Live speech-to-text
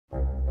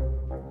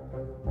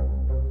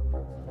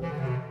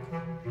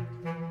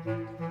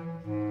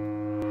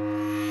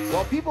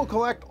Well, people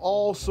collect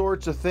all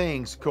sorts of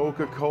things.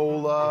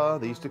 Coca-Cola,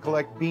 they used to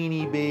collect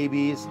Beanie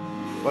Babies.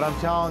 But I'm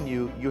telling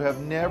you, you have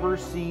never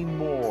seen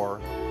more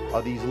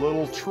of these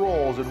little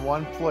trolls in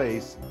one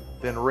place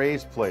than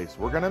Ray's place.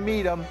 We're gonna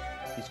meet him.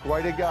 He's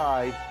quite a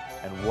guy,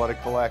 and what a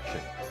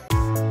collection.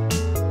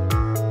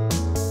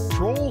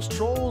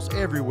 Trolls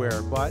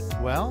everywhere, but,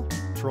 well,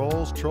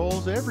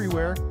 trolls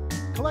everywhere.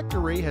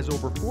 Collector Ray has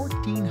over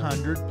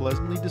 1,400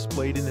 pleasantly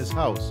displayed in his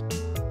house.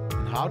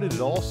 And how did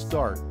it all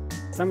start?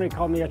 Somebody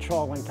called me a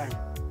troll one time.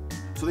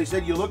 So they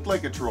said you looked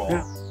like a troll,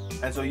 Yeah.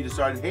 and so you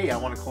decided, hey, I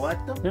want to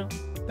collect them? Yeah.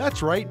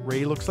 That's right,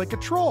 Ray looks like a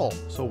troll,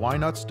 so why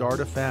not start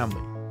a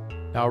family?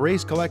 Now,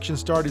 Ray's collection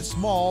started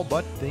small,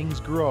 but things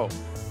grow.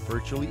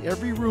 Virtually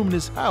every room in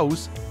his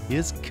house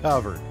is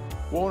covered.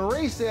 Well, when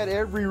Ray said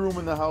every room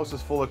in the house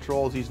is full of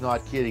trolls, he's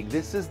not kidding.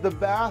 This is the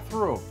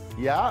bathroom.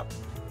 Yeah,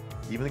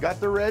 even got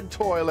the red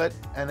toilet,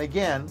 and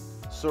again,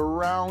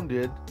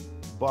 surrounded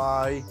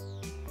by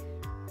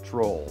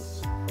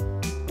trolls.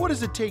 What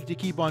does it take to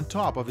keep on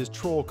top of his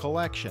troll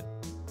collection?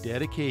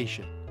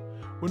 Dedication.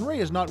 When Ray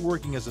is not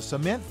working as a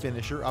cement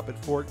finisher up at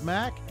Fort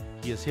Mac,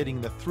 he is hitting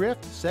the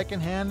thrift,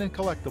 secondhand, and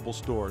collectible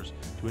stores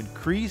to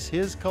increase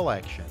his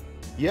collection.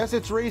 Yes,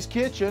 it's Ray's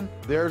kitchen.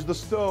 There's the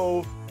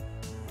stove.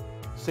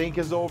 Sink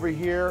is over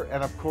here,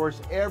 and of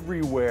course,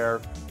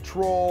 everywhere,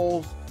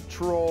 trolls,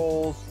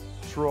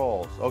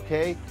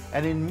 okay?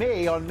 And in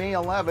May, on May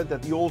 11th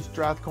at the old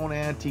Strathcona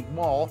Antique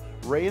Mall,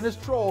 Ray and his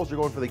trolls are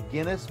going for the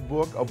Guinness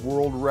Book of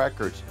World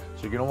Records.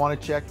 So you're gonna wanna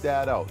check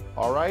that out,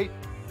 all right?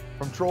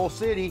 From Troll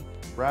City,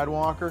 Brad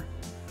Walker,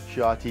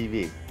 Shaw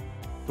TV.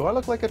 Do I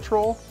look like a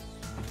troll?